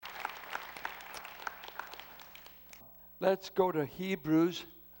let's go to Hebrews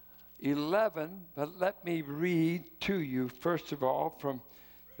 11, but let me read to you, first of all, from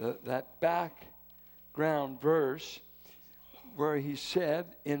that background verse where he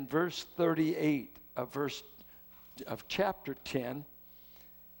said in verse 38 of chapter 10,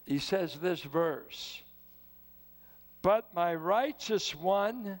 he says this verse, "But my righteous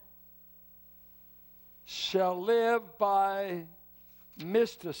one shall live by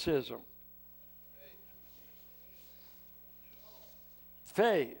mysticism."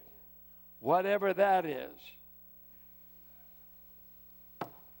 Faith, whatever that is.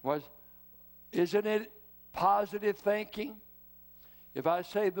 Isn't it positive thinking? If I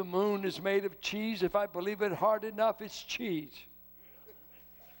say the moon is made of cheese, if I believe it hard enough, it's cheese.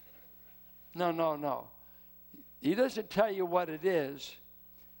 No. He doesn't tell you what it is,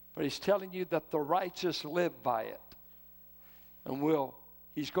 but he's telling you that the righteous live by it. And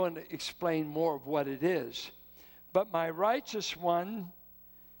he's going to explain more of what it is. "But my righteous one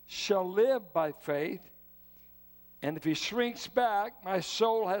shall live by faith, and if he shrinks back, my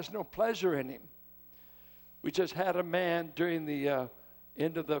soul has no pleasure in him." We just had a man during the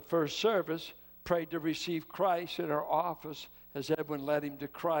end of the first service prayed to receive Christ in our office as Edwin led him to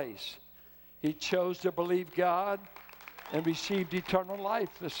Christ. He chose to believe God and received eternal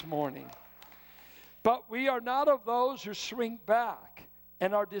life this morning. But we are not of those who shrink back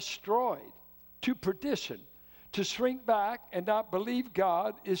and are destroyed to perdition. To shrink back and not believe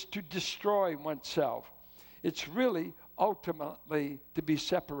God is to destroy oneself. It's really ultimately to be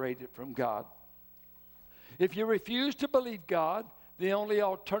separated from God. If you refuse to believe God, the only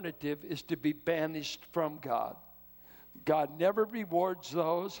alternative is to be banished from God. God never rewards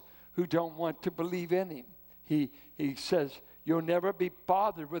those who don't want to believe in him. He says, "You'll never be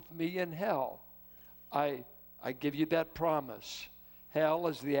bothered with me in hell." I give you that promise. Hell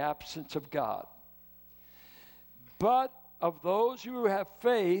is the absence of God. "But of those who have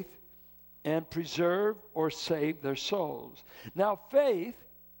faith and preserve or save their souls." Now, faith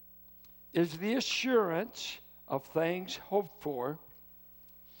is the assurance of things hoped for,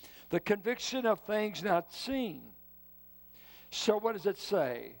 the conviction of things not seen. So what does it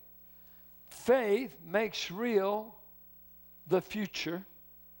say? Faith makes real the future,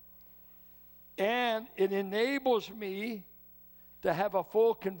 and it enables me to have a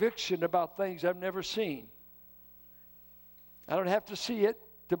full conviction about things I've never seen. I don't have to see it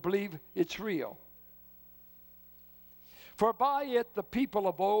to believe it's real. "For by it the people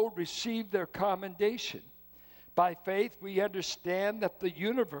of old received their commendation. By faith we understand that the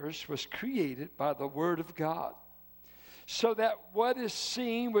universe was created by the word of God, so that what is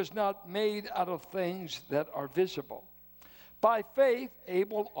seen was not made out of things that are visible. By faith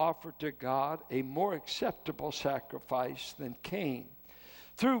Abel offered to God a more acceptable sacrifice than Cain,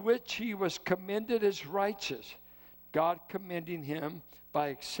 through which he was commended as righteous, God commending him by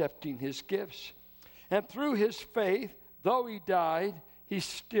accepting his gifts. And through his faith, though he died, he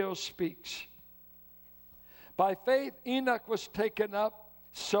still speaks. By faith, Enoch was taken up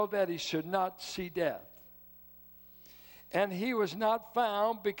so that he should not see death. And he was not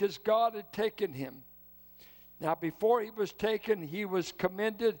found because God had taken him. Now, before he was taken, he was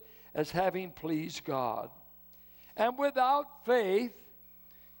commended as having pleased God. And without faith,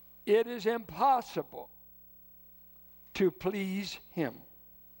 it is impossible to please him.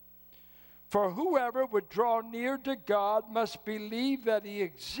 For whoever would draw near to God must believe that he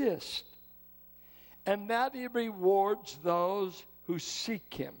exists, and that he rewards those who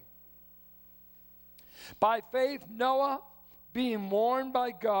seek him. By faith, Noah, being warned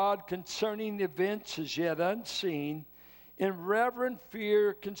by God concerning events as yet unseen, in reverent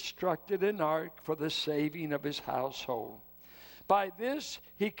fear constructed an ark for the saving of his household. By this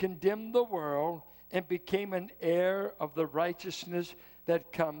he condemned the world and became an heir of the righteousness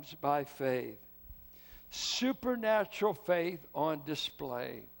that comes by faith. Supernatural faith on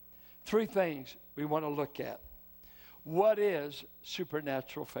display. Three things we want to look at. What is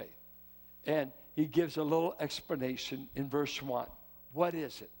supernatural faith? And he gives a little explanation in verse 1. What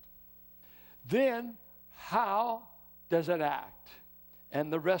is it? Then, how does it act?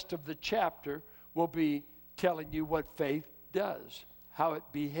 And the rest of the chapter will be telling you what faith does, how it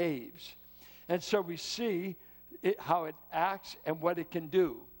behaves. And so we see how it acts and what it can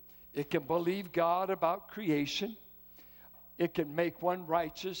do. It can believe God about creation. It can make one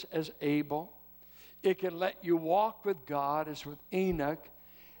righteous as Abel. It can let you walk with God as with Enoch.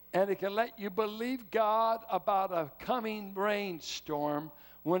 And it can let you believe God about a coming rainstorm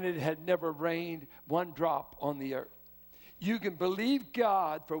when it had never rained one drop on the earth. You can believe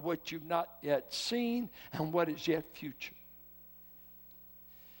God for what you've not yet seen and what is yet future.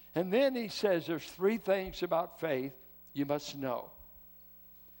 And then he says there's three things about faith you must know.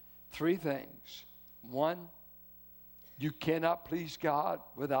 3 things. 1, you cannot please God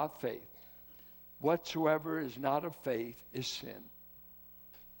without faith. Whatsoever is not of faith is sin.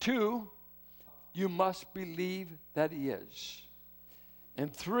 2, you must believe that he is.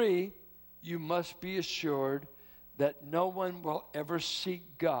 And 3, you must be assured that no one will ever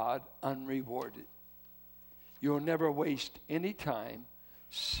seek God unrewarded. You'll never waste any time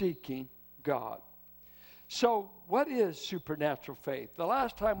seeking God. So what is supernatural faith? The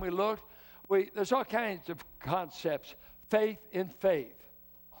last time we looked, there's all kinds of concepts. Faith in faith.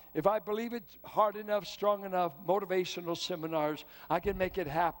 If I believe it hard enough, strong enough, motivational seminars, I can make it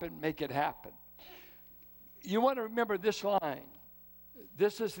happen, make it happen. You want to remember this line.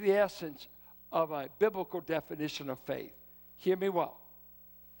 This is the essence of a biblical definition of faith. Hear me well.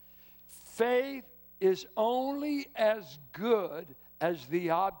 Faith is only as good as the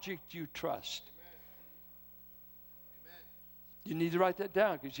object you trust. Amen. You need to write that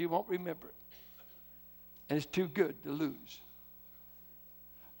down because you won't remember it. And it's too good to lose.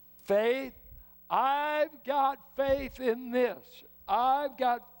 Faith, I've got faith in this. I've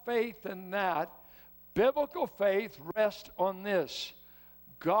got faith in that. Biblical faith rests on this.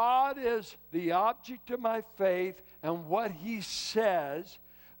 God is the object of my faith, and what he says,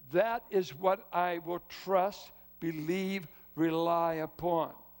 that is what I will trust, believe, rely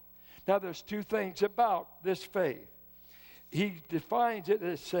upon. Now, there's 2 things about this faith. He defines it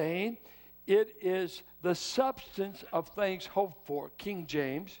as saying, it is the substance of things hoped for, King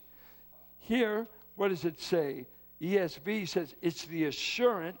James. Here, what does it say? ESV says it's the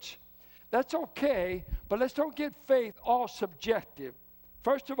assurance. That's okay, but let's don't get faith all subjective.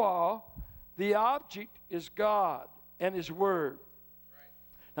 First of all, the object is God and his word.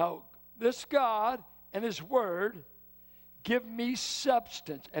 Right. Now, this God and his word give me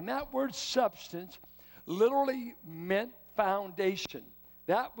substance. And that word substance literally meant foundation,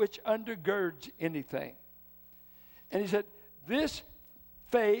 that which undergirds anything. And he said, this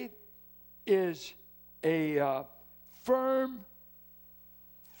faith is a firm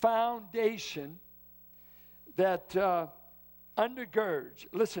foundation that undergirds.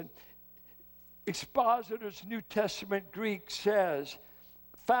 Listen, Expositor's New Testament Greek says,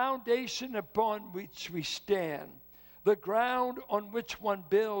 foundation upon which we stand, the ground on which one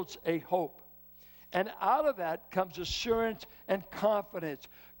builds a hope. And out of that comes assurance and confidence.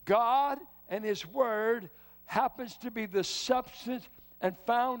 God and his word happens to be the substance and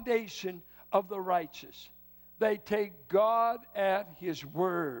foundation of the righteous. They take God at his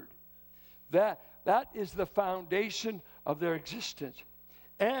word. That is the foundation of their existence.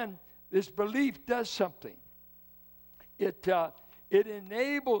 And this belief does something. It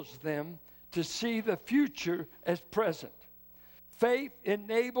enables them to see the future as present. Faith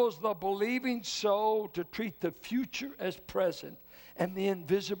enables the believing soul to treat the future as present and the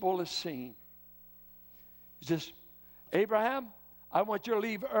invisible as seen. He says, Abraham, I want you to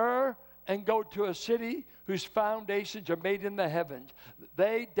leave Ur and go to a city whose foundations are made in the heavens.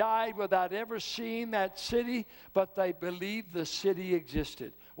 They died without ever seeing that city, but they believed the city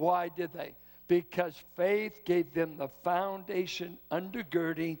existed. Why did they? Because faith gave them the foundation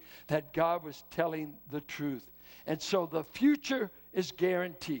undergirding that God was telling the truth. And so the future is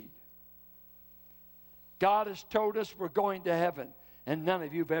guaranteed. God has told us we're going to heaven, and none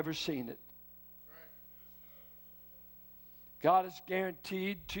of you have ever seen it. God has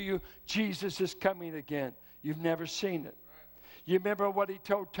guaranteed to you Jesus is coming again. You've never seen it. You remember what he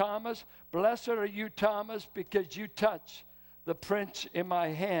told Thomas? Blessed are you, Thomas, because you touch the prints in my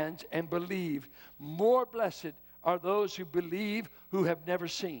hands and believe. More blessed are those who believe who have never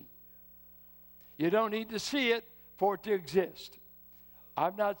seen. You don't need to see it for it to exist.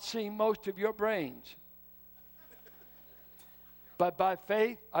 I've not seen most of your brains. But by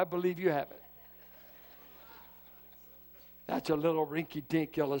faith, I believe you have it. That's a little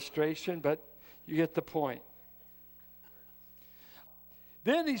rinky-dink illustration, but you get the point.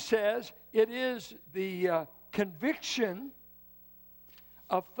 Then he says it is the conviction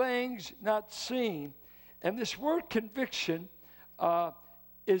of things not seen. And this word conviction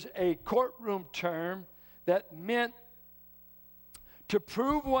is a courtroom term that meant to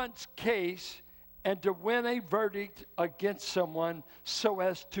prove one's case and to win a verdict against someone so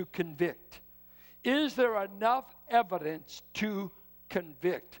as to convict. Is there enough evidence to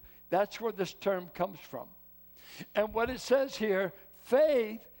convict? That's where this term comes from. And what it says here,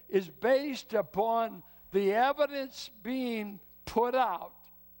 faith is based upon the evidence being put out.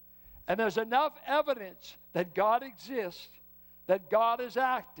 And there's enough evidence that God exists, that God has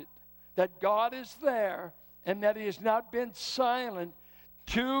acted, that God is there, and that he has not been silent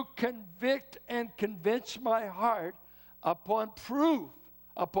to convict and convince my heart upon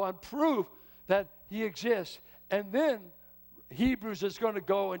proof that he exists. And then Hebrews is going to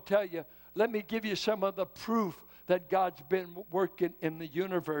go and tell you, let me give you some of the proof that God's been working in the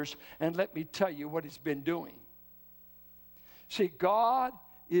universe, and let me tell you what he's been doing. See, God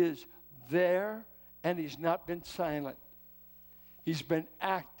is there, and he's not been silent. He's been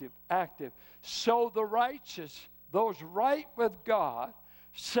active. So the righteous, those right with God,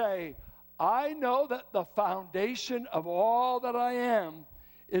 say, I know that the foundation of all that I am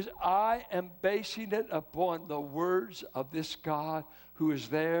is I am basing it upon the words of this God who is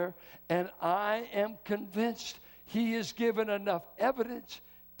there, and I am convinced he has given enough evidence,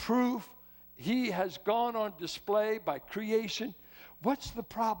 proof. He has gone on display by creation. What's the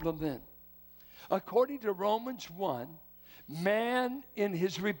problem then? According to Romans 1, man in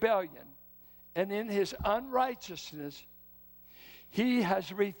his rebellion and in his unrighteousness, he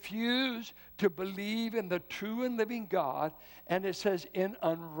has refused to believe in the true and living God. And it says, in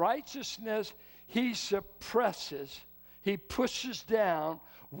unrighteousness, he suppresses, he pushes down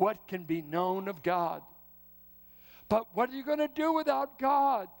what can be known of God. But what are you going to do without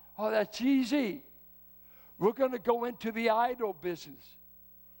God? Oh, that's easy. We're going to go into the idol business.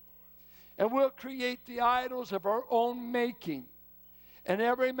 And we'll create the idols of our own making. And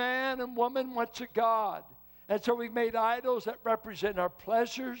every man and woman wants a God. And so we've made idols that represent our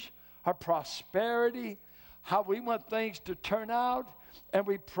pleasures, our prosperity, how we want things to turn out. And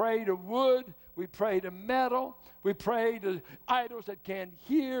we pray to wood, we pray to metal, we pray to idols that can't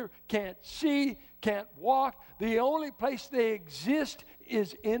hear, can't see, can't walk. The only place they exist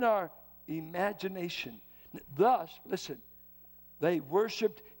is in our imagination. Thus, listen, they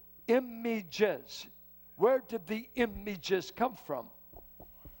worshiped images. Where did the images come from?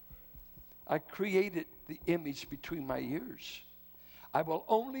 I created the image between my ears. I will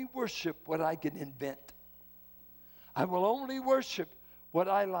only worship what I can invent. I will only worship what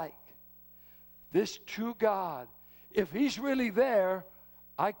I like. This true God, if he's really there,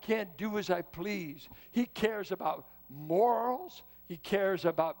 I can't do as I please. He cares about morals. He cares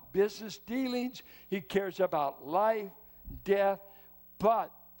about business dealings. He cares about life, death.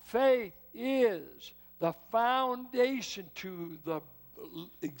 But faith is the foundation to the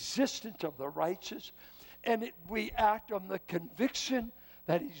existence of the righteous. And we act on the conviction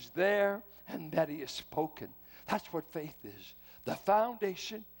that he's there and that he has spoken. That's what faith is. The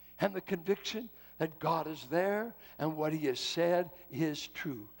foundation and the conviction that God is there and what he has said is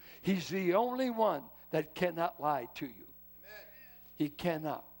true. He's the only one that cannot lie to you. Amen. He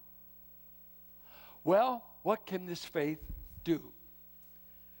cannot. Well, what can this faith do?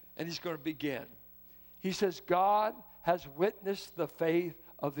 And he's going to begin. He says, God has witnessed the faith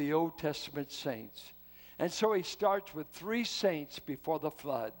of the Old Testament saints. And so he starts with 3 saints before the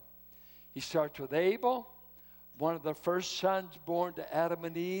flood. He starts with Abel, one of the first sons born to Adam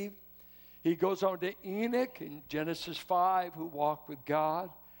and Eve. He goes on to Enoch in Genesis 5, who walked with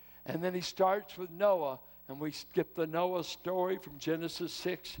God. And then he starts with Noah, and we skip the Noah story from Genesis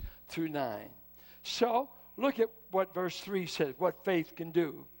 6 through 9. So look at what verse 3 says, what faith can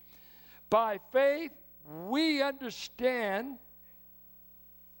do. By faith, we understand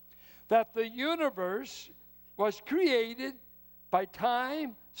that the universe was created by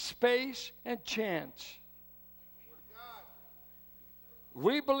time, space, and chance.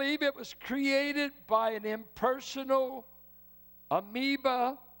 We believe it was created by an impersonal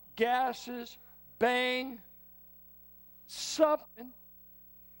amoeba, gases, bang, something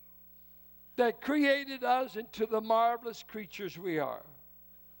that created us into the marvelous creatures we are.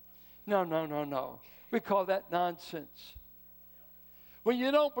 No. We call that nonsense. When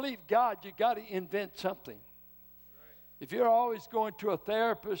you don't believe God, you got to invent something. If you're always going to a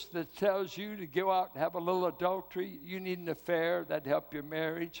therapist that tells you to go out and have a little adultery, you need an affair, that'd help your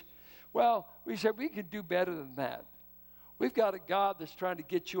marriage. Well, we said we can do better than that. We've got a God that's trying to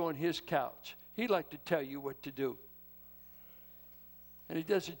get you on his couch. He'd like to tell you what to do. And he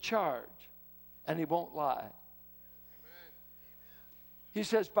doesn't charge, and he won't lie. He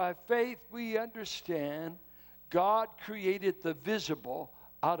says, by faith we understand God created the visible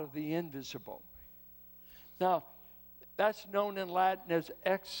out of the invisible. Now, that's known in Latin as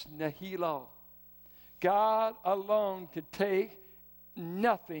ex nihilo. God alone can take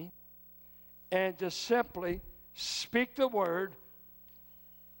nothing and just simply speak the word,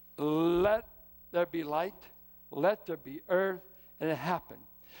 let there be light, let there be earth, and it happened.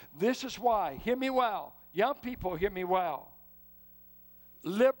 This is why, hear me well, young people, hear me well.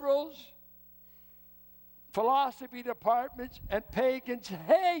 Liberals, philosophy departments, and pagans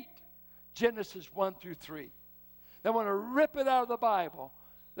hate Genesis 1 through 3. They want to rip it out of the Bible.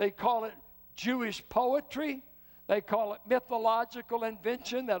 They call it Jewish poetry. They call it mythological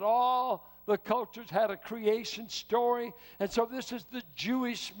invention, that all the cultures had a creation story. And so this is the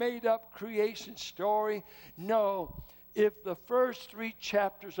Jewish made-up creation story. No, if the first 3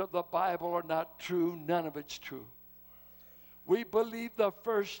 chapters of the Bible are not true, none of it's true. We believe the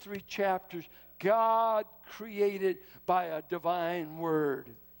first 3 chapters, God created by a divine word.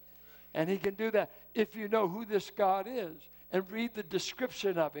 And he can do that. If you know who this God is and read the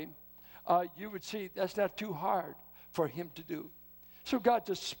description of him, you would see that's not too hard for him to do. So God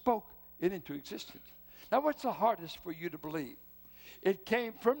just spoke it into existence. Now, what's the hardest for you to believe? It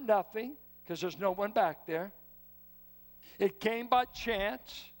came from nothing, because there's no one back there. It came by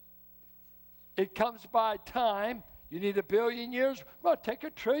chance. It comes by time. You need 1 billion years? Well, take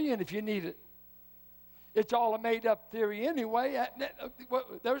 1 trillion if you need it. It's all a made-up theory anyway.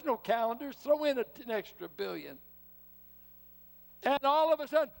 There's no calendars. Throw in an extra 1 billion. And all of a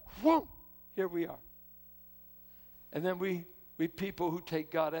sudden, whoom, here we are. And then we people who take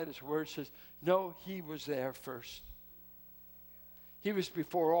God at his word says, no, he was there first. He was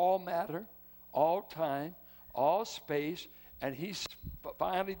before all matter, all time, all space, and he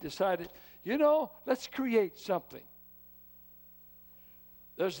finally decided, let's create something.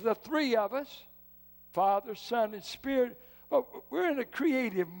 There's the 3 of us, Father, Son, and Spirit, but we're in a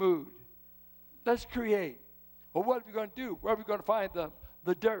creative mood. Let's create. Well, what are we going to do? Where are we going to find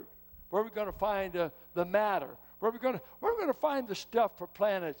the dirt? Where are we going to find the matter? Where are we going to find the stuff for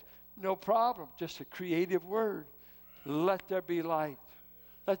planets? No problem. Just a creative word. Let there be light.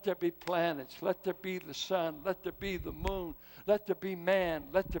 Let there be planets. Let there be the sun. Let there be the moon. Let there be man.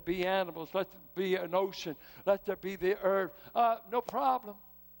 Let there be animals. Let there be an ocean. Let there be the earth. No problem.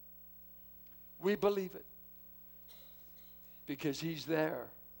 We believe it. Because he's there.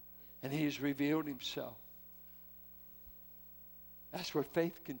 And he has revealed himself. That's what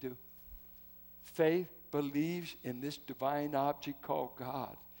faith can do. Faith believes in this divine object called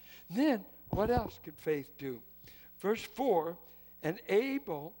God. And then, what else can faith do? Verse 4, and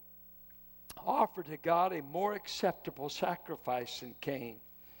Abel offered to God a more acceptable sacrifice than Cain,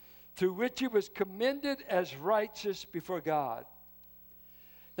 through which he was commended as righteous before God.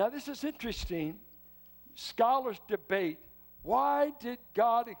 Now, this is interesting. Scholars debate, why did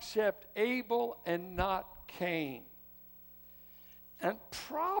God accept Abel and not Cain? And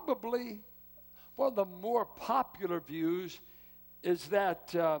probably one of the more popular views is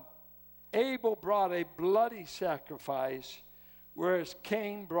that Abel brought a bloody sacrifice, whereas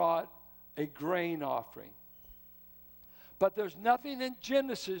Cain brought a grain offering. But there's nothing in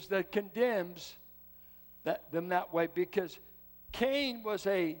Genesis that condemns them that way, because Cain was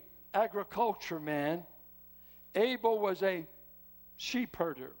an agriculture man. Abel was a sheep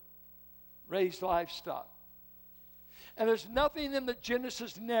herder, raised livestock. And there's nothing in the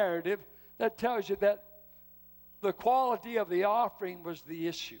Genesis narrative that tells you that the quality of the offering was the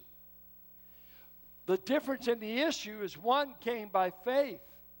issue. The difference in the issue is one came by faith,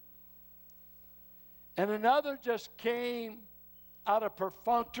 and another just came out of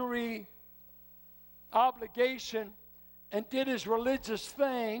perfunctory obligation and did his religious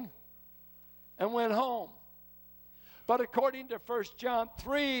thing and went home. But according to 1 John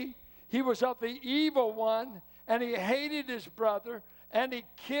 3, he was of the evil one, and he hated his brother, and he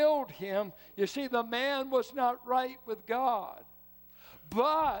killed him. You see, the man was not right with God,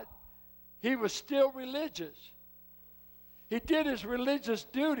 but he was still religious. He did his religious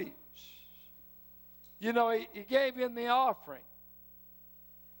duties. He gave in the offering.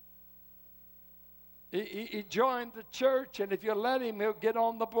 He joined the church, and if you let him, he'll get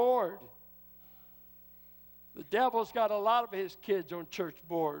on the board. The devil's got a lot of his kids on church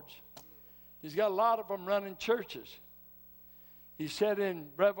boards. He's got a lot of them running churches. He said in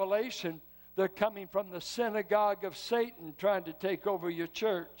Revelation, they're coming from the synagogue of Satan trying to take over your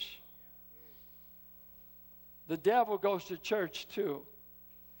church. The devil goes to church too.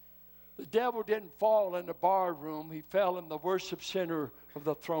 The devil didn't fall in the bar room. He fell in the worship center of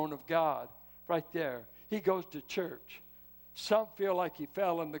the throne of God. Right there. He goes to church. Some feel like he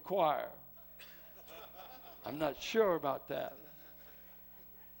fell in the choir. I'm not sure about that.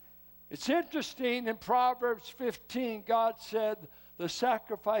 It's interesting, in Proverbs 15, God said, the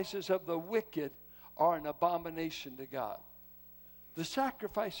sacrifices of the wicked are an abomination to God. The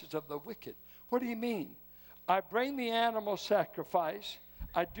sacrifices of the wicked. What do you mean? I bring the animal sacrifice,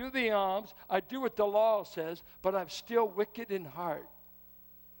 I do the alms, I do what the law says, but I'm still wicked in heart.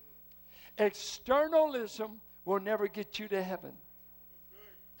 Externalism will never get you to heaven.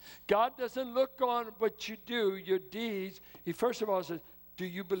 God doesn't look on what you do, your deeds. He first of all says, do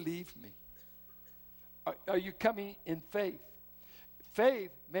you believe me? Are you coming in faith?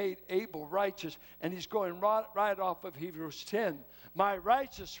 Faith made Abel righteous. And he's going right off of Hebrews 10. My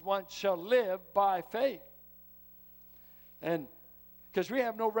righteous one shall live by faith. And because we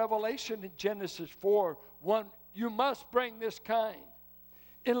have no revelation in Genesis 4:1, you must bring this kind.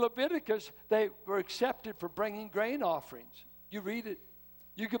 In Leviticus, they were accepted for bringing grain offerings. You read it.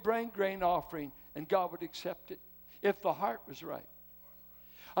 You could bring grain offering, and God would accept it if the heart was right.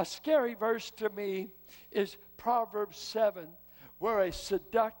 A scary verse to me is Proverbs 7, where a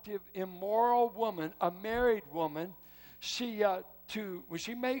seductive, immoral woman, a married woman, when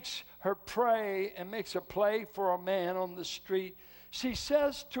she makes her pray and makes a play for a man on the street, she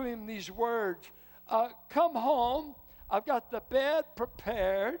says to him these words, come home, I've got the bed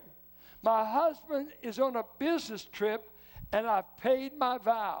prepared, my husband is on a business trip, and I've paid my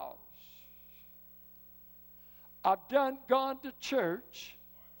vows. I've gone to church,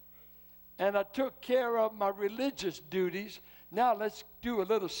 and I took care of my religious duties. Now let's do a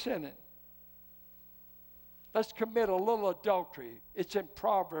little sinning. Let's commit a little adultery. It's in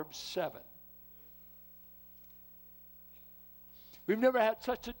Proverbs 7. We've never had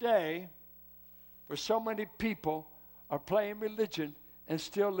such a day where so many people are playing religion and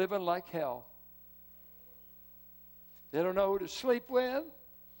still living like hell. They don't know who to sleep with.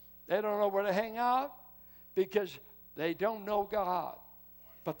 They don't know where to hang out because they don't know God.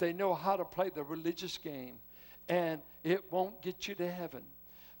 But they know how to play the religious game. And it won't get you to heaven.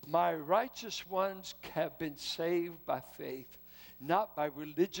 My righteous ones have been saved by faith, not by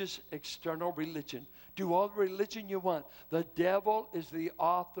religious, external religion. Do all the religion you want. The devil is the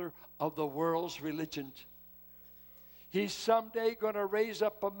author of the world's religions. He's someday going to raise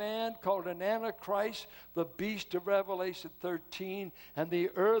up a man called an Antichrist, the beast of Revelation 13, and the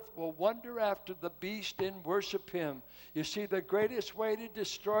earth will wonder after the beast and worship him. You see, the greatest way to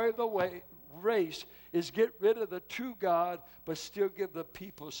destroy the race is get rid of the true God, but still give the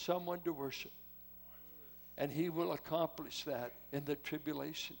people someone to worship. And he will accomplish that in the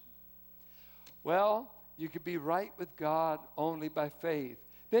tribulation. Well, you can be right with God only by faith.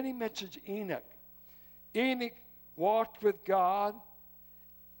 Then he mentions Enoch. Enoch walked with God,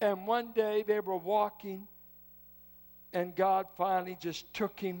 and one day they were walking, and God finally just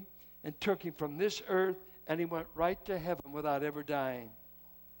took him from this earth, and he went right to heaven without ever dying.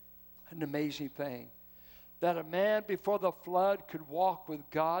 An amazing thing. That a man before the flood could walk with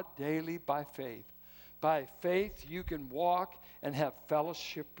God daily by faith. By faith, you can walk and have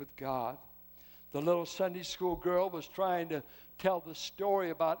fellowship with God. The little Sunday school girl was trying to tell the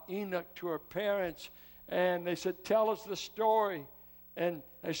story about Enoch to her parents, and they said, tell us the story. And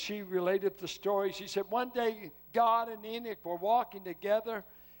as she related the story, she said, one day God and Enoch were walking together,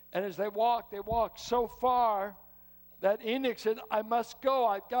 and as they walked so far that Enoch said, I must go.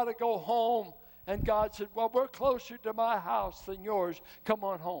 I've got to go home. And God said, well, we're closer to my house than yours. Come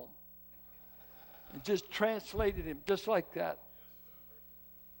on home. And just translated him just like that.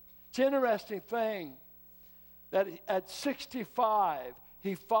 It's an interesting thing that at 65,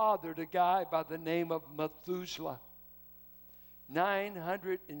 he fathered a guy by the name of Methuselah.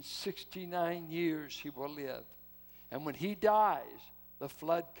 969 years he will live. And when he dies, the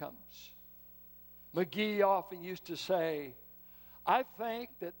flood comes. McGee often used to say, I think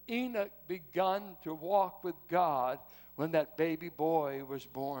that Enoch begun to walk with God when that baby boy was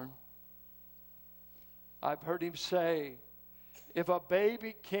born. I've heard him say, if a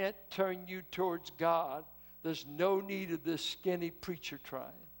baby can't turn you towards God, there's no need of this skinny preacher trying.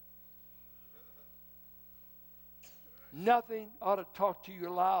 Nothing ought to talk to you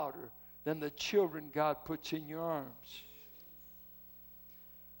louder than the children God puts in your arms.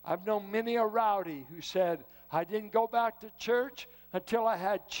 I've known many a rowdy who said, I didn't go back to church until I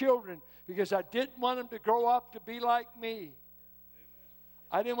had children because I didn't want them to grow up to be like me.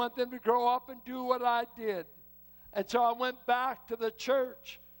 I didn't want them to grow up and do what I did. And so I went back to the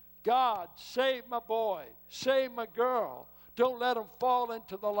church. God, save my boy, save my girl. Don't let them fall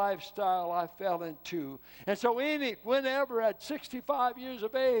into the lifestyle I fell into. And so Enoch, whenever at 65 years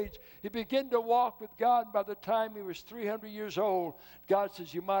of age, he began to walk with God. And by the time he was 300 years old, God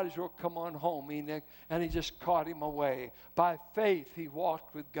says, you might as well come on home, Enoch. And he just caught him away. By faith, he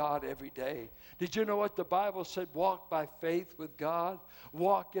walked with God every day. Did you know what the Bible said? Walk by faith with God.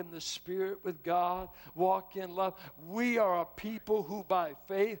 Walk in the Spirit with God. Walk in love. We are a people who by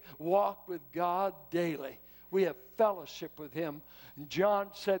faith walk with God daily. We have fellowship with him. And John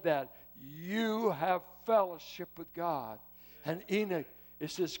said that. You have fellowship with God. And Enoch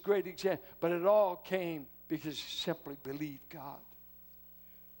is this great example. But it all came because he simply believed God.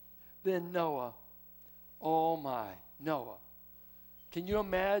 Then Noah. Oh my, Noah. Can you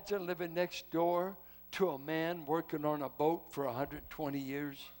imagine living next door to a man working on a boat for 120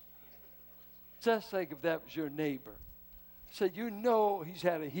 years? Just think if that was your neighbor. Said, you know he's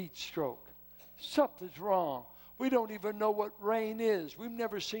had a heat stroke. Something's wrong. We don't even know what rain is. We've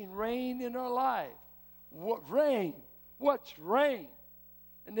never seen rain in our life. What rain? What's rain?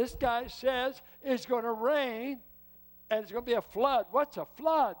 And this guy says it's going to rain and it's going to be a flood. What's a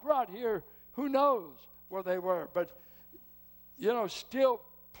flood? Right here, who knows where they were. But, you know, still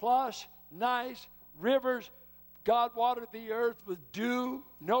plush, nice, rivers. God watered the earth with dew,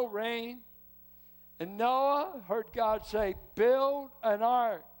 no rain. And Noah heard God say, build an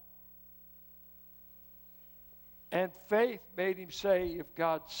ark. And faith made him say, if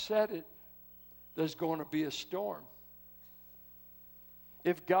God said it, there's going to be a storm.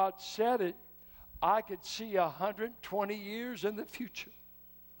 If God said it, I could see 120 years in the future.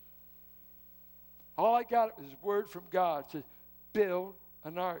 All I got was a word from God. It says, build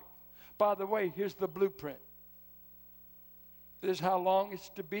an ark. By the way, here's the blueprint. This is how long it's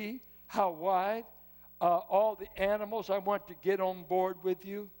to be, how wide. All the animals, I want to get on board with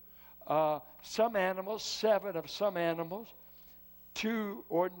you. Some animals, 7 of some animals, 2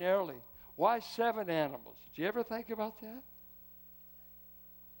 ordinarily. Why 7 animals? Did you ever think about that?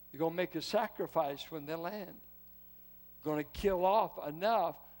 You're going to make a sacrifice when they land. You're going to kill off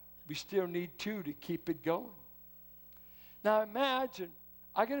enough. We still need 2 to keep it going. Now imagine,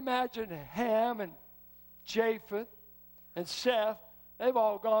 I can imagine Ham and Japheth and Seth. They've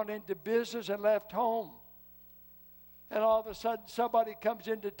all gone into business and left home. And all of a sudden somebody comes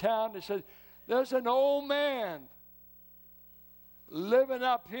into town and says, there's an old man living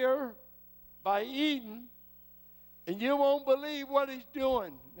up here by Eden, and you won't believe what he's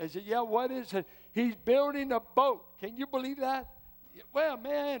doing. They said, yeah, what is it? He's building a boat. Can you believe that? Well,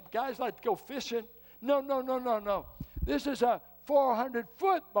 man, guys like to go fishing. No. This is a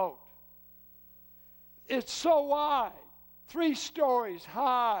 400-foot boat. It's so wide, 3 stories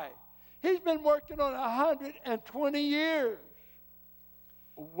high. He's been working on 120 years.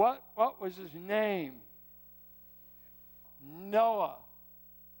 What was his name? Noah.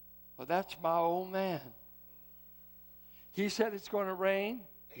 Well, that's my old man. He said it's going to rain.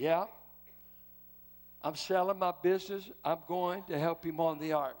 Yeah. I'm selling my business. I'm going to help him on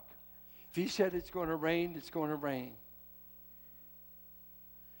the ark. If he said it's going to rain, it's going to rain.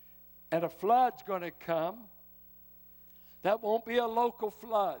 And a flood's going to come. That won't be a local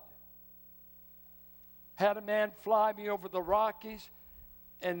flood. Had a man fly me over the Rockies.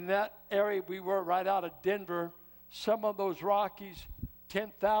 In that area we were right out of Denver, some of those Rockies,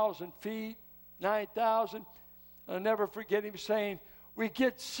 10,000 feet, 9,000. I'll never forget him saying, we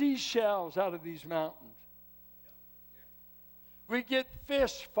get seashells out of these mountains. We get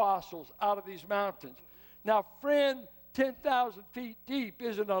fish fossils out of these mountains. Now, friend, 10,000 feet deep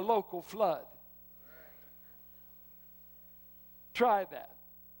isn't a local flood. Try that.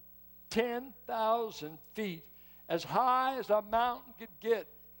 10,000 feet, as high as a mountain could get,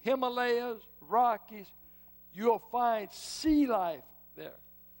 Himalayas, Rockies, you'll find sea life there.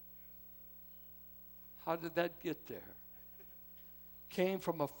 How did that get there? Came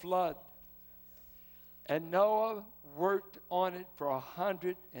from a flood. And Noah worked on it for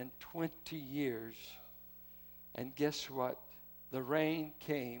 120 years. And guess what? The rain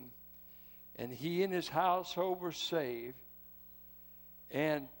came, and he and his household were saved.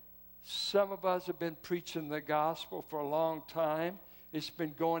 And some of us have been preaching the gospel for a long time. It's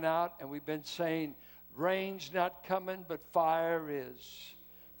been going out, and we've been saying, rain's not coming, but fire is.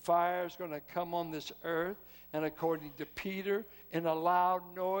 Fire is going to come on this earth, and according to Peter, in a loud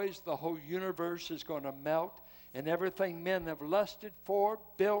noise, the whole universe is going to melt, and everything men have lusted for,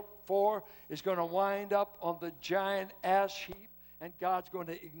 built for, is going to wind up on the giant ash heap, and God's going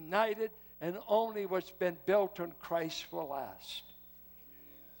to ignite it, and only what's been built on Christ will last.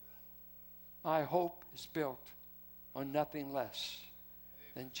 My hope is built on nothing less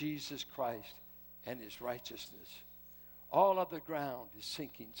than Jesus Christ and his righteousness. All other ground is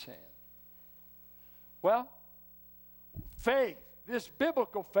sinking sand. Well, faith, this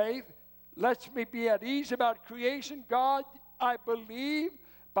biblical faith, lets me be at ease about creation. God, I believe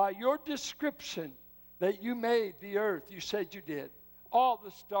by your description that you made the earth. You said you did. All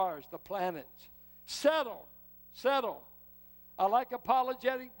the stars, the planets. Settle. I like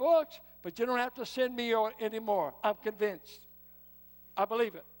apologetic books, but you don't have to send me anymore. I'm convinced. I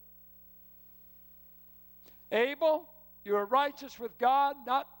believe it. Abel, you are righteous with God,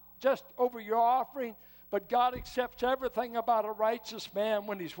 not just over your offering, but God accepts everything about a righteous man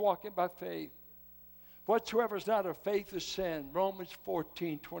when he's walking by faith. Whatsoever is not of faith is sin. Romans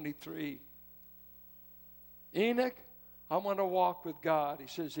 14:23. Enoch, I want to walk with God. He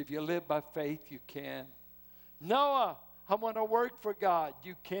says, if you live by faith, you can. Noah, I want to work for God.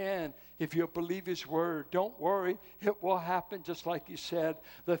 You can if you believe His word. Don't worry. It will happen just like He said.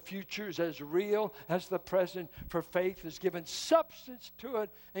 The future is as real as the present, for faith has given substance to it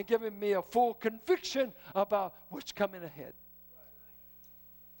and given me a full conviction about what's coming ahead.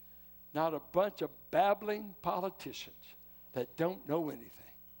 Not a bunch of babbling politicians that don't know anything.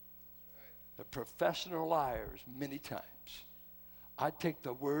 The professional liars many times. I take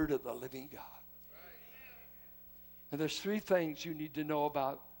the word of the living God. And there's 3 things you need to know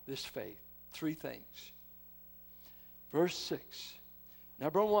about this faith. 3 things. Verse 6.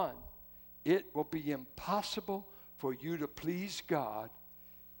 Number 1, it will be impossible for you to please God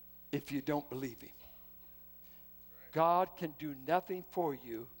if you don't believe Him. God can do nothing for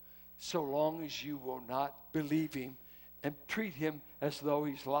you so long as you will not believe Him and treat Him as though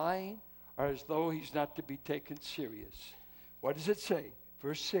He's lying or as though He's not to be taken serious. What does it say?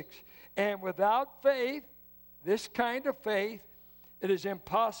 Verse 6. And without faith, this kind of faith, it is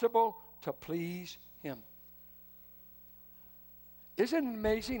impossible to please Him. Isn't it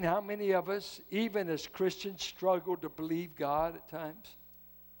amazing how many of us, even as Christians, struggle to believe God at times?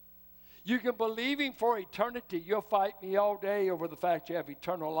 You can believe Him for eternity. You'll fight me all day over the fact you have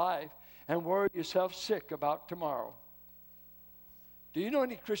eternal life and worry yourself sick about tomorrow. Do you know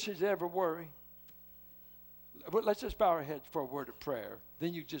any Christians that ever worry? Let's just bow our heads for a word of prayer.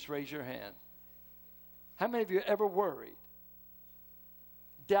 Then you just raise your hand. How many of you ever worried,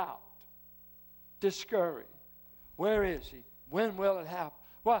 doubt, discouraged? Where is He? When will it happen?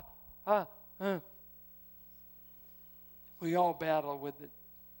 What? We all battle with it.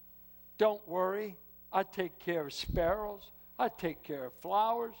 Don't worry. I take care of sparrows. I take care of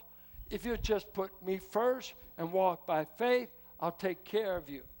flowers. If you just put me first and walk by faith, I'll take care of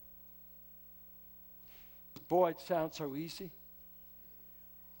you. Boy, it sounds so easy.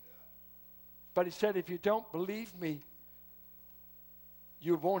 But He said, if you don't believe me,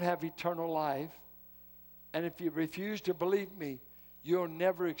 you won't have eternal life. And if you refuse to believe me, you'll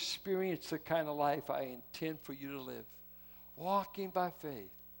never experience the kind of life I intend for you to live. Walking by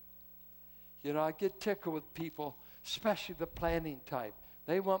faith. You know, I get tickled with people, especially the planning type.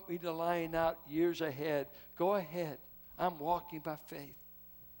 They want me to line out years ahead. Go ahead. I'm walking by faith.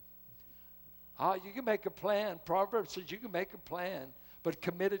 You can make a plan. Proverbs says you can make a plan, but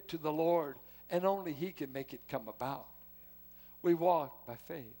commit it to the Lord, and only He can make it come about. We walk by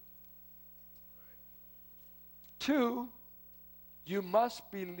faith. 2, you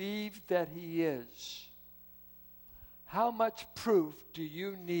must believe that He is. How much proof do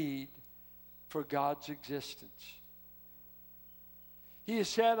you need for God's existence? He has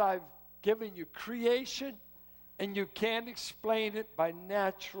said, I've given you creation, and you can't explain it by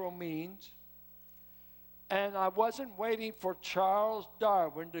natural means. And I wasn't waiting for Charles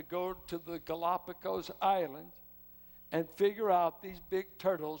Darwin to go to the Galapagos Islands and figure out these big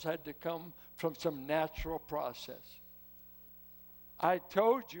turtles had to come from some natural process. I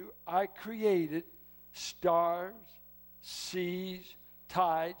told you I created stars, seas,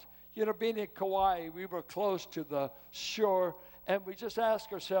 tides. You know, being in Kauai, we were close to the shore, and we just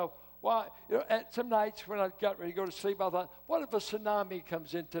asked ourselves, why? You know, at some nights when I got ready to go to sleep, I thought, what if a tsunami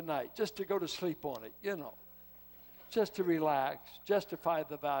comes in tonight? Just to go to sleep on it, you know. Just to relax, justify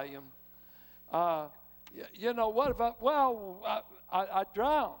the volume. You know, what if I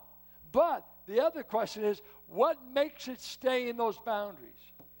drown? But the other question is, what makes it stay in those boundaries?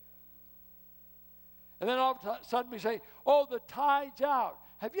 And then all of a sudden we say, oh, the tide's out.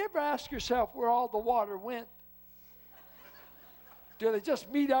 Have you ever asked yourself where all the water went? Do they just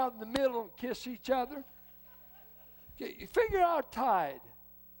meet out in the middle and kiss each other? You figure out tide.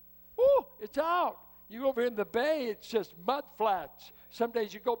 Oh, it's out. You go over in the bay, it's just mud flats. Some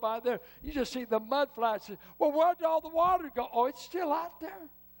days you go by there, you just see the mud flats. Well, where did all the water go? Oh, it's still out there.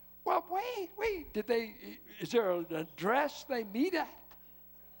 Well, wait. Is there an address they meet at?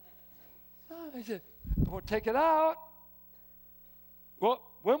 He said, we'll take it out. Well,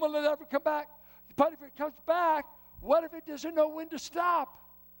 when will it ever come back? But if it comes back, what if it doesn't know when to stop?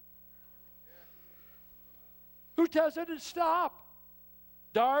 Who tells it to stop?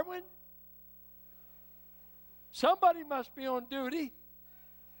 Darwin? Somebody must be on duty.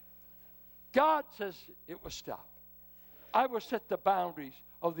 God says it will stop. I will set the boundaries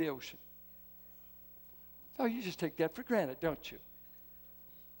of the ocean. Oh, you just take that for granted, don't you?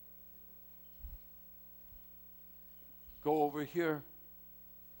 Go over here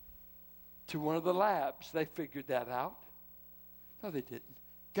to one of the labs. They figured that out. No, they didn't.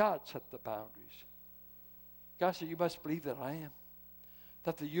 God set the boundaries. God said, you must believe that I am.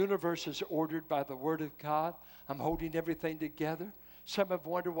 that the universe is ordered by the Word of God. I'm holding everything together. Some have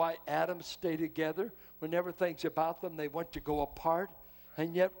wondered why atoms stay together. When everything's about them, they want to go apart.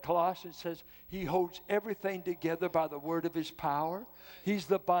 And yet Colossians says he holds everything together by the word of his power. He's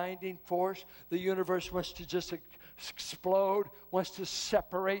the binding force. The universe wants to just explode, wants to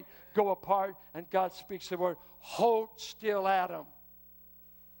separate, go apart. And God speaks the word, hold still, atom.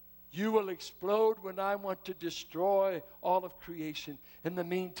 You will explode when I want to destroy all of creation. In the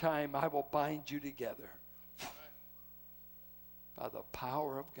meantime, I will bind you together by the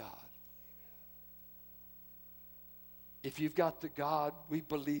power of God. If you've got the God we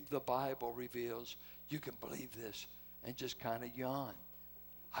believe the Bible reveals, you can believe this and just kind of yawn.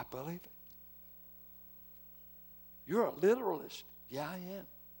 I believe it. You're a literalist. Yeah, I am.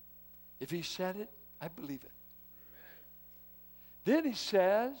 If he said it, I believe it. Amen. Then he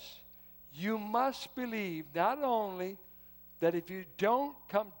says, you must believe not only that if you don't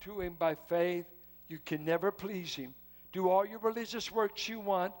come to him by faith, you can never please him. Do all your religious works you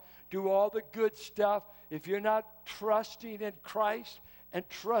want. Do all the good stuff. If you're not trusting in Christ and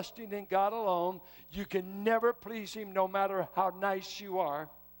trusting in God alone, you can never please him no matter how nice you are.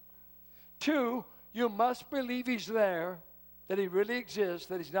 2, you must believe he's there, that he really exists,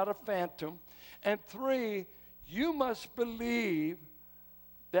 that he's not a phantom. And 3, you must believe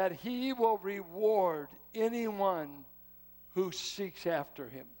that he will reward anyone who seeks after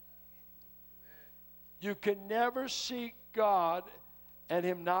him. You can never seek God and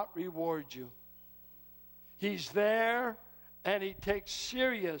him not reward you. He's there, and he takes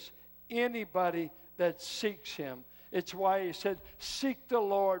serious anybody that seeks him. It's why he said, seek the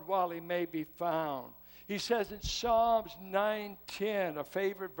Lord while he may be found. He says in Psalms 9:10, a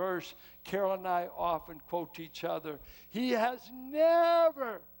favorite verse Carol and I often quote to each other, he has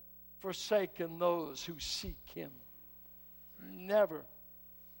never forsaken those who seek him. Never.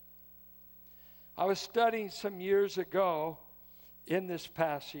 I was studying some years ago in this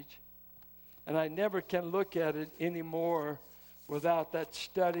passage, and I never can look at it anymore without that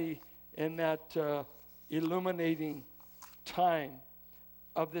study and that illuminating time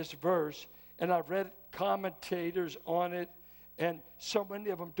of this verse. And I've read commentators on it, and so many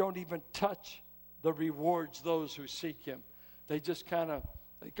of them don't even touch the rewards those who seek him. They just kind of,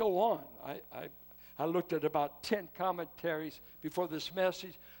 they go on. I looked at about 10 commentaries before this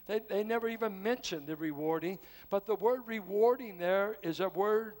message. They never even mention the rewarding. But the word rewarding there is a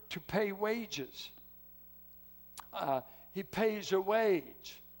word to pay wages. He pays a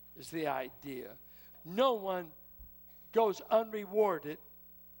wage is the idea. No one goes unrewarded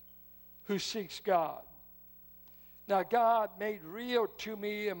who seeks God. Now, God made real to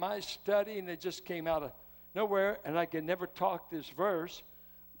me in my study, and it just came out of nowhere, and I can never talk this verse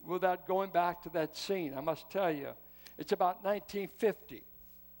without going back to that scene. I must tell you, it's about 1950.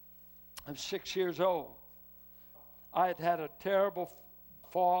 I'm 6 years old. I had had a terrible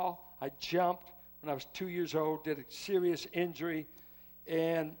fall. I jumped when I was 2 years old, did a serious injury,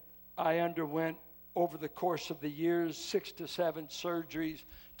 and I underwent, over the course of the years, 6 to 7 surgeries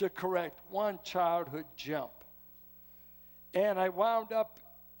to correct one childhood jump. And I wound up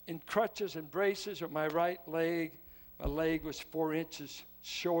in crutches and braces with my right leg. My leg was 4 inches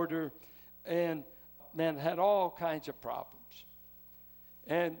shorter, and man, had all kinds of problems.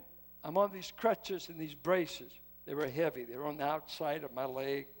 And I'm on these crutches and these braces. They were heavy. They were on the outside of my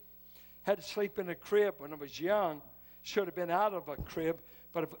leg. Had to sleep in a crib when I was young. Should have been out of a crib,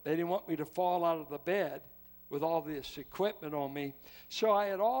 but they didn't want me to fall out of the bed with all this equipment on me. So I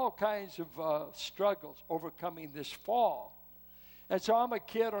had all kinds of struggles overcoming this fall. And so I'm a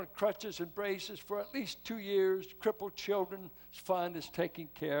kid on crutches and braces for at least 2 years. Crippled children's fund is taking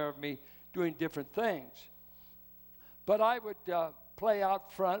care of me, doing different things. But I would play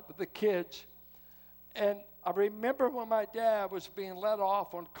out front with the kids. And I remember when my dad was being let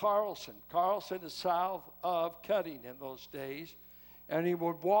off on Carlson. Carlson is south of Cutting in those days. And he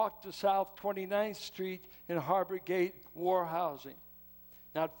would walk to South 29th Street in Harbor Gate War Housing,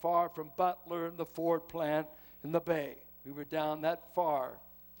 not far from Butler and the Ford plant in the Bay. We were down that far.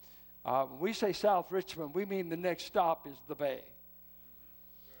 When we say South Richmond, we mean the next stop is the Bay.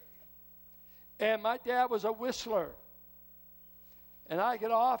 And my dad was a whistler. And I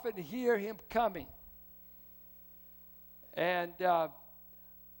could often hear him coming. And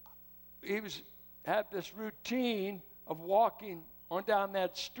he had this routine of walking on down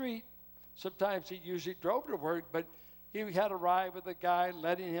that street. Sometimes he usually drove to work, but he had a ride with a guy,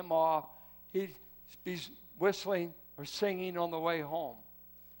 letting him off. He'd be whistling or singing on the way home,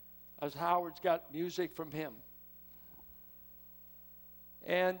 as Howard's got music from him.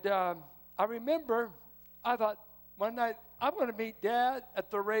 And I remember, I thought, one night I'm going to meet Dad at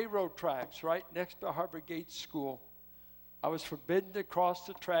the railroad tracks right next to Harbor Gate School. I was forbidden to cross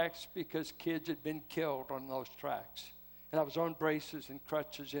the tracks because kids had been killed on those tracks. And I was on braces and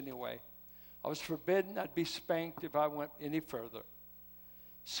crutches anyway. I was forbidden. I'd be spanked if I went any further.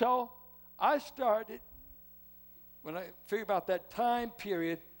 So I started, when I figured about that time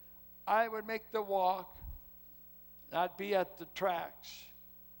period, I would make the walk. And I'd be at the tracks.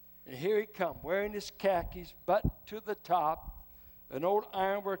 And here he'd come, wearing his khakis, buttoned to the top, an old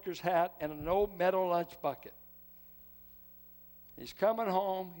ironworker's hat, and an old metal lunch bucket. He's coming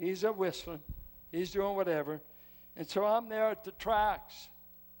home. He's a whistling. He's doing whatever. And so I'm there at the tracks.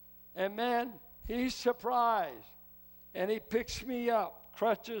 And, man, he's surprised. And he picks me up,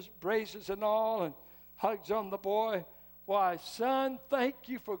 crutches, braces, and all, and hugs on the boy. Why, son, thank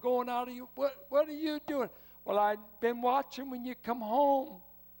you for going out of you. What are you doing? Well, I've been watching when you come home.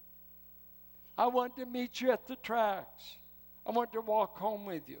 I wanted to meet you at the tracks. I wanted to walk home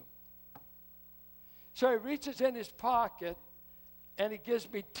with you. So he reaches in his pocket, and he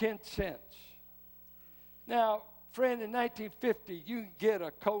gives me 10 cents. Now, friend, in 1950, you can get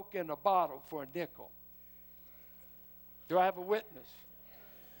a Coke in a bottle for a nickel. Do I have a witness?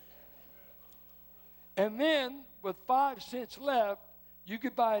 And then, with 5 cents left, you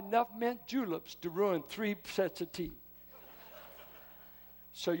could buy enough mint juleps to ruin 3 sets of teeth.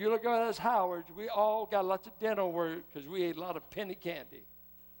 So you look at us Howards, we all got lots of dental work because we ate a lot of penny candy.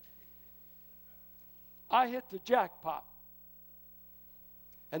 I hit the jackpot.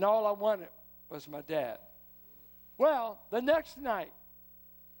 And all I wanted was my dad. Well, the next night,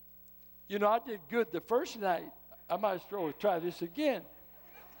 you know, I did good the first night. I might as well try this again.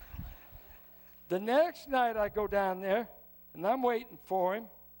 The next night I go down there, and I'm waiting for him.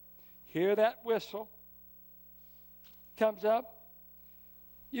 Hear that whistle. Comes up.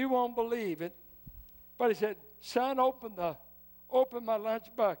 You won't believe it. But he said, son, open my lunch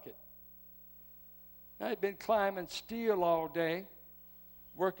bucket. I'd been climbing steel all day,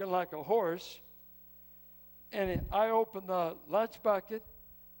 working like a horse. And I opened the lunch bucket,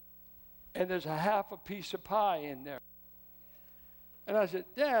 and there's a half a piece of pie in there. And I said,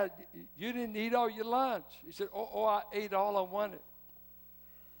 Dad, you didn't eat all your lunch. He said, oh, I ate all I wanted.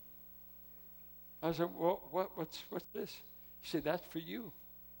 I said, well, what's this? He said, that's for you.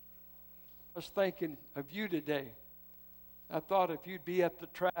 I was thinking of you today. I thought if you'd be at the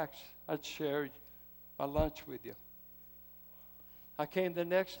tracks, I'd share my lunch with you. I came the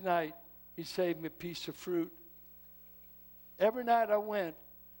next night. He saved me a piece of fruit. Every night I went,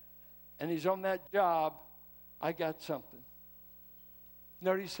 and he's on that job, I got something. You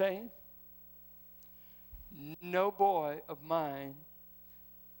know what he's saying? No boy of mine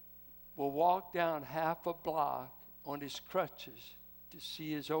will walk down half a block on his crutches to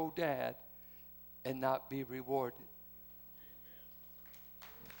see his old dad and not be rewarded.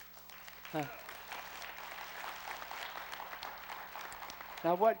 Huh.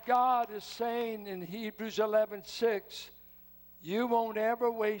 Now, what God is saying in Hebrews 11:6, you won't ever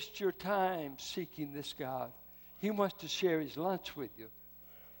waste your time seeking this God. He wants to share his lunch with you.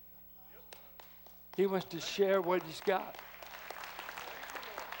 He wants to share what he's got.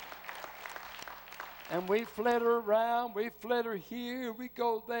 And we flitter around, we flitter here, we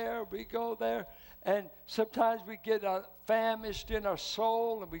go there. And sometimes we get famished in our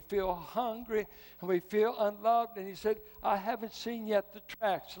soul, and we feel hungry, and we feel unloved. And he said, I haven't seen yet the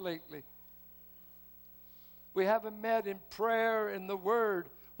tracks lately. We haven't met in prayer in the Word.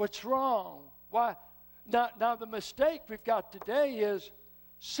 What's wrong? Why? Now the mistake we've got today is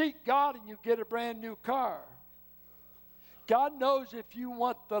seek God and you get a brand new car. God knows if you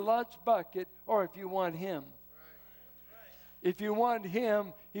want the lunch bucket or if you want Him. If you want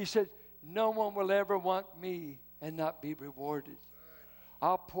Him, He said, no one will ever want me and not be rewarded.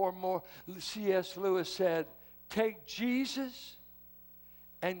 I'll pour more. C.S. Lewis said, take Jesus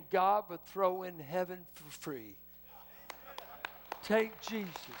and God will throw in heaven for free. Take Jesus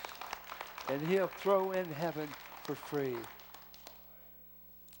and He'll throw in heaven for free.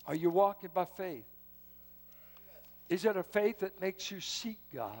 Are you walking by faith? Is it a faith that makes you seek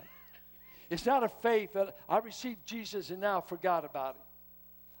God? It's not a faith that I received Jesus and now forgot about it.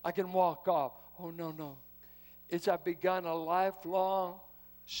 I can walk off. Oh, no. It's I've begun a lifelong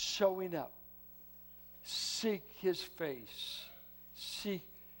showing up. Seek His face. Seek.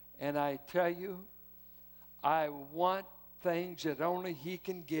 And I tell you, I want things that only He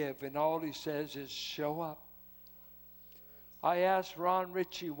can give. And all He says is show up. I asked Ron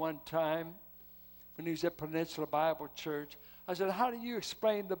Ritchie one time when he was at Peninsula Bible Church, I said, how do you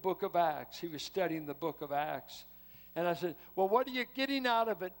explain the book of Acts? He was studying the book of Acts. And I said, well, what are you getting out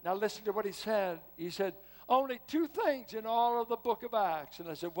of it? Now listen to what he said. He said, only two things in all of the book of Acts. And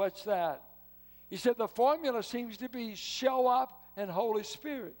I said, what's that? He said, the formula seems to be show up and Holy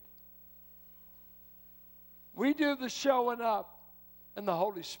Spirit. We do the showing up, and the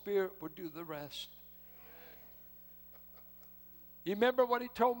Holy Spirit will do the rest. You remember what he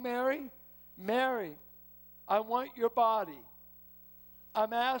told Mary? Mary, I want your body.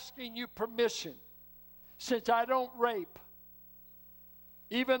 I'm asking you permission. Since I don't rape,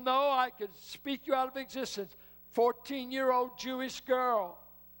 even though I could speak you out of existence, 14-year-old Jewish girl,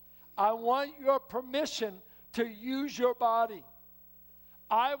 I want your permission to use your body.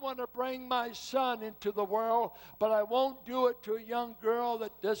 I want to bring my son into the world, but I won't do it to a young girl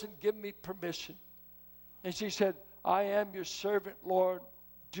that doesn't give me permission. And she said, I am your servant, Lord.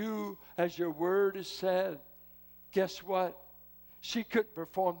 Do as your word is said. Guess what? She couldn't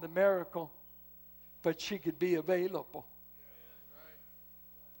perform the miracle, but she could be available.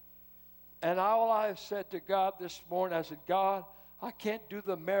 And all I said to God this morning, I said, God, I can't do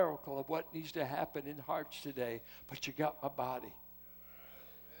the miracle of what needs to happen in hearts today, but you got my body.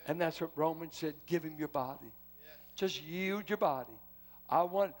 And that's what Romans said, give him your body. Just yield your body.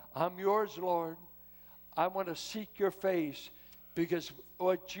 I'm yours, Lord. I want to seek your face, because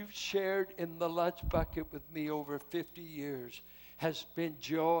what you've shared in the lunch bucket with me over 50 years has been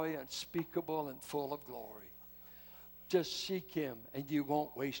joy unspeakable and full of glory. Just seek him and you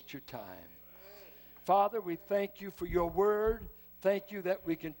won't waste your time. Father, we thank you for your word. Thank you that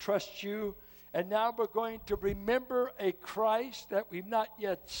we can trust you. And now we're going to remember a Christ that we've not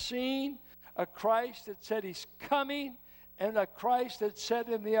yet seen, a Christ that said he's coming, and a Christ that said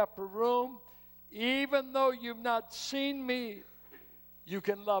in the upper room, even though you've not seen me, you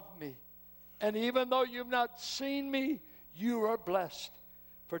can love me. And even though you've not seen me, you are blessed.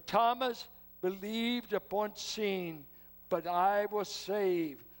 For Thomas believed upon seeing, but I will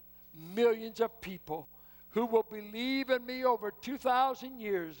save millions of people who will believe in me over 2,000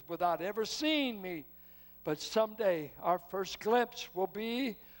 years without ever seeing me. But someday our first glimpse will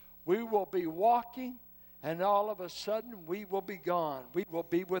be, we will be walking, and all of a sudden we will be gone. We will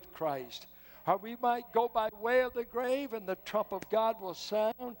be with Christ. Or we might go by way of the grave, and the trump of God will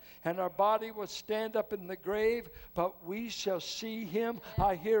sound, and our body will stand up in the grave, but we shall see him.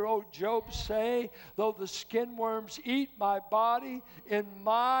 I hear old Job say, though the skin worms eat my body, in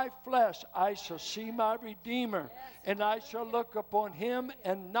my flesh I shall see my Redeemer, and I shall look upon him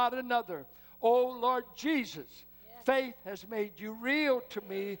and not another. Oh, Lord Jesus, faith has made you real to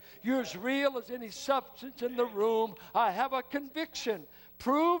me. You're as real as any substance in the room. I have a conviction,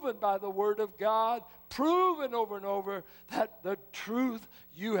 proven by the word of God, proven over and over, that the truth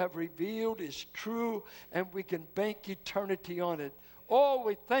you have revealed is true, and we can bank eternity on it. Oh,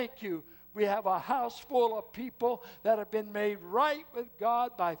 we thank you. We have a house full of people that have been made right with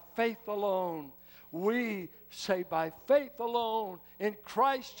God by faith alone. We say by faith alone, in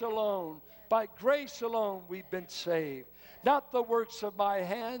Christ alone, by grace alone we've been saved. Not the works of my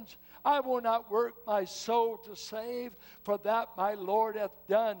hands. I will not work my soul to save, for that my Lord hath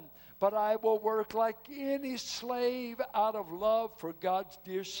done. But I will work like any slave out of love for God's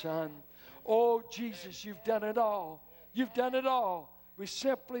dear Son. Oh, Jesus, you've done it all. You've done it all. We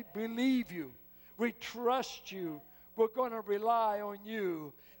simply believe you. We trust you. We're going to rely on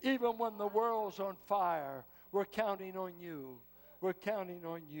you. Even when the world's on fire, we're counting on you. We're counting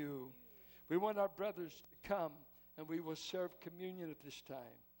on you. We want our brothers to come, and we will serve communion at this time.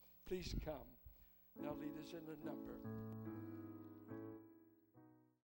 Please come. Now lead us in the number.